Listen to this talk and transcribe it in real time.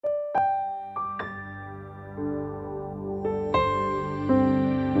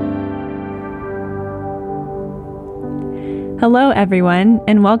Hello, everyone,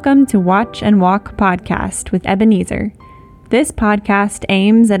 and welcome to Watch and Walk podcast with Ebenezer. This podcast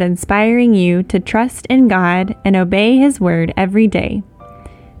aims at inspiring you to trust in God and obey His word every day.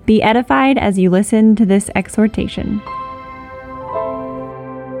 Be edified as you listen to this exhortation.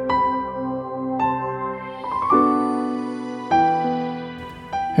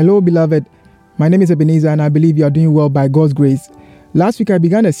 Hello, beloved. My name is Ebenezer, and I believe you are doing well by God's grace. Last week, I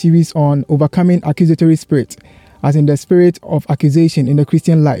began a series on overcoming accusatory spirit, as in the spirit of accusation in the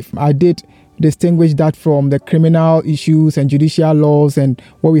Christian life. I did distinguish that from the criminal issues and judicial laws and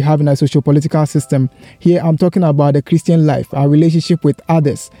what we have in our socio-political system. Here, I'm talking about the Christian life, our relationship with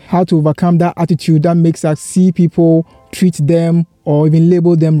others, how to overcome that attitude that makes us see people, treat them, or even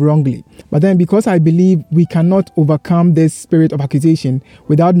label them wrongly. But then, because I believe we cannot overcome this spirit of accusation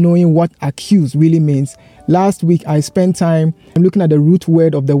without knowing what accuse really means, last week I spent time looking at the root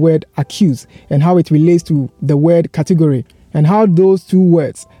word of the word accuse and how it relates to the word category, and how those two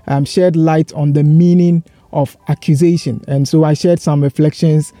words shed light on the meaning of accusation. And so I shared some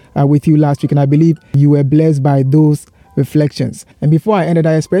reflections with you last week, and I believe you were blessed by those reflections. And before I ended,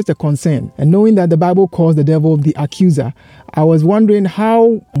 I expressed a concern. And knowing that the Bible calls the devil the accuser, I was wondering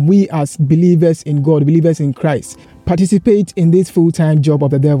how we as believers in God, believers in Christ, participate in this full-time job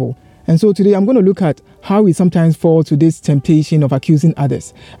of the devil. And so today I'm going to look at how we sometimes fall to this temptation of accusing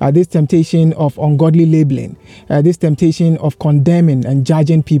others, this temptation of ungodly labeling, this temptation of condemning and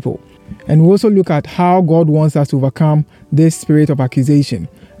judging people. And we'll also look at how God wants us to overcome this spirit of accusation.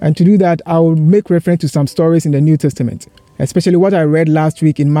 And to do that, I will make reference to some stories in the New Testament, especially what I read last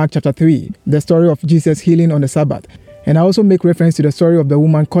week in Mark chapter 3, the story of Jesus healing on the Sabbath. And I also make reference to the story of the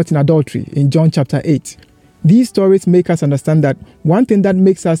woman caught in adultery in John chapter 8. These stories make us understand that one thing that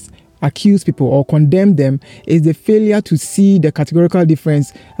makes us accuse people or condemn them is the failure to see the categorical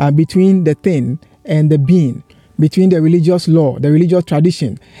difference between the thing and the being, between the religious law, the religious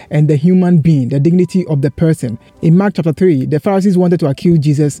tradition, and the human being, the dignity of the person. In Mark chapter 3, the Pharisees wanted to accuse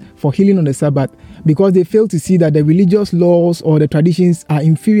Jesus for healing on the Sabbath because they failed to see that the religious laws or the traditions are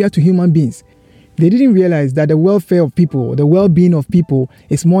inferior to human beings. They didn't realize that the welfare of people, the well-being of people,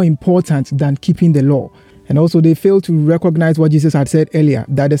 is more important than keeping the law. And also they failed to recognize what Jesus had said earlier,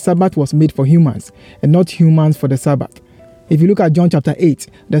 that the Sabbath was made for humans and not humans for the Sabbath. If you look at John chapter 8,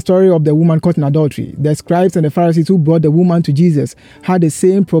 the story of the woman caught in adultery, the scribes and the Pharisees who brought the woman to Jesus had the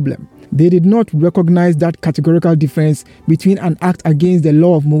same problem. They did not recognize that categorical difference between an act against the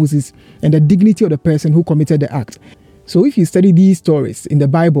law of Moses and the dignity of the person who committed the act. So if you study these stories in the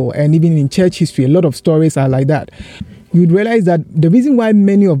Bible and even in church history, a lot of stories are like that. You'd realize that the reason why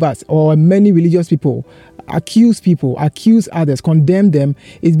many of us or many religious people, accuse others, condemn them,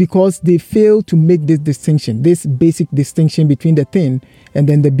 is because they fail to make this distinction, this basic distinction between the thing and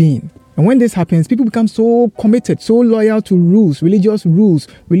then the being. And when this happens, people become so committed, so loyal to rules, religious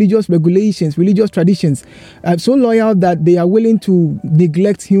regulations, religious traditions, so loyal that they are willing to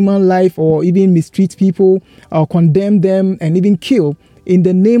neglect human life or even mistreat people or condemn them and even kill in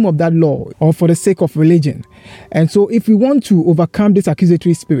the name of that law or for the sake of religion. And so if we want to overcome this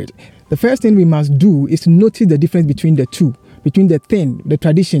accusatory spirit, the first thing we must do is to notice the difference between the two, between the thing, the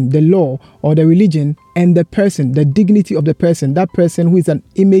tradition, the law, or the religion, and the person, the dignity of the person, that person who is an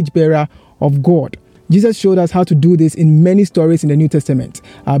image bearer of God. Jesus showed us how to do this in many stories in the New Testament,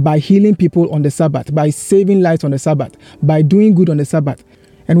 by healing people on the Sabbath, by saving lives on the Sabbath, by doing good on the Sabbath.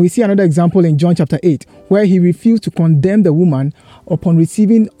 And we see another example in John chapter 8, where he refused to condemn the woman upon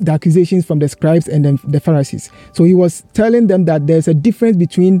receiving the accusations from the scribes and then the Pharisees. So he was telling them that there's a difference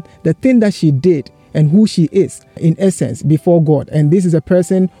between the thing that she did and who she is, in essence, before God. And this is a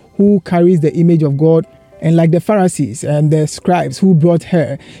person who carries the image of God. And like the Pharisees and the scribes who brought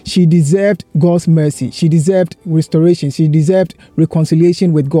her, she deserved God's mercy. She deserved restoration. She deserved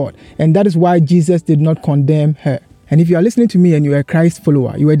reconciliation with God. And that is why Jesus did not condemn her. And if you are listening to me and you are a Christ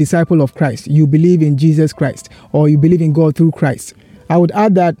follower, you are a disciple of Christ, you believe in Jesus Christ, or you believe in God through Christ, I would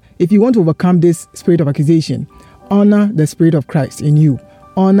add that if you want to overcome this spirit of accusation, honor the Spirit of Christ in you.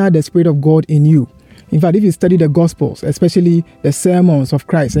 Honor the Spirit of God in you. In fact, if you study the Gospels, especially the sermons of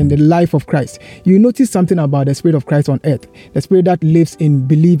Christ and the life of Christ, you notice something about the Spirit of Christ on earth, the Spirit that lives in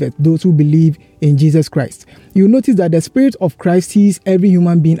believers, those who believe in Jesus Christ. You notice that the Spirit of Christ sees every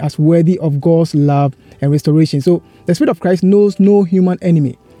human being as worthy of God's love and restoration. So the Spirit of Christ knows no human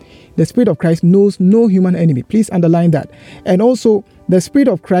enemy. The Spirit of Christ knows no human enemy. Please underline that. And also, the Spirit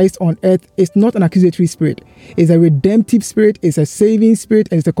of Christ on earth is not an accusatory spirit. It's a redemptive spirit, it's a saving spirit,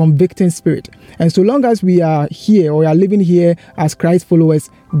 and it's a convicting spirit. And so long as we are here or are living here as Christ followers,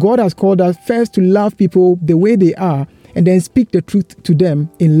 God has called us first to love people the way they are and then speak the truth to them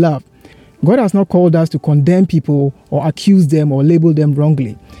in love. God has not called us to condemn people or accuse them or label them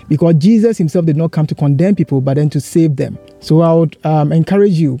wrongly, because Jesus himself did not come to condemn people, but then to save them. So I would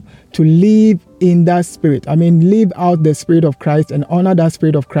encourage you to live in that spirit. Live out the spirit of Christ and honor that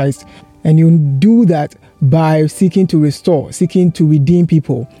spirit of Christ. And you do that by seeking to restore, seeking to redeem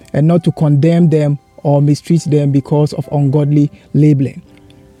people, and not to condemn them or mistreat them because of ungodly labeling.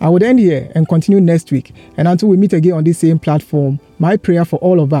 I would end here and continue next week. And until we meet again on this same platform, my prayer for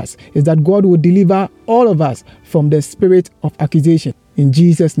all of us is that God will deliver all of us from the spirit of accusation. In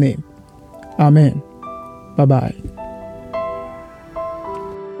Jesus' name. Amen. Bye-bye.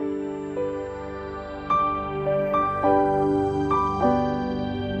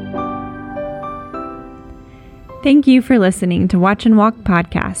 Thank you for listening to Watch and Walk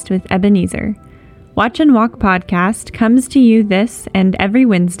Podcast with Ebenezer. Watch and Walk Podcast comes to you this and every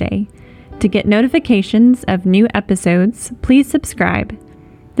Wednesday. To get notifications of new episodes, please subscribe.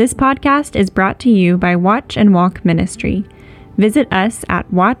 This podcast is brought to you by Watch and Walk Ministry. Visit us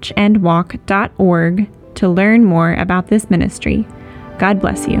at watchandwalk.org to learn more about this ministry. God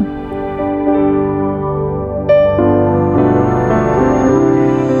bless you.